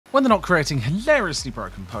When they're not creating hilariously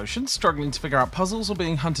broken potions, struggling to figure out puzzles, or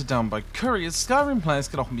being hunted down by couriers, Skyrim players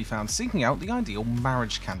can often be found seeking out the ideal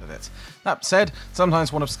marriage candidate. That said,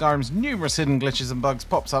 sometimes one of Skyrim's numerous hidden glitches and bugs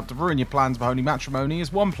pops up to ruin your plans for holy matrimony,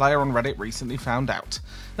 as one player on Reddit recently found out.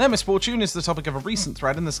 Their misfortune is the topic of a recent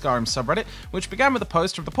thread in the Skyrim subreddit, which began with a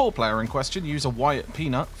post of the poor player in question, user Wyatt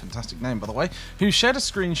Peanut, fantastic name by the way, who shared a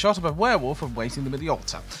screenshot of a werewolf awaiting them at the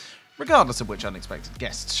altar. Regardless of which unexpected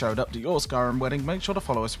guests showed up to your Skyrim wedding, make sure to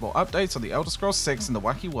follow us for more updates on the Elder Scrolls 6 and the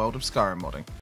wacky world of Skyrim modding.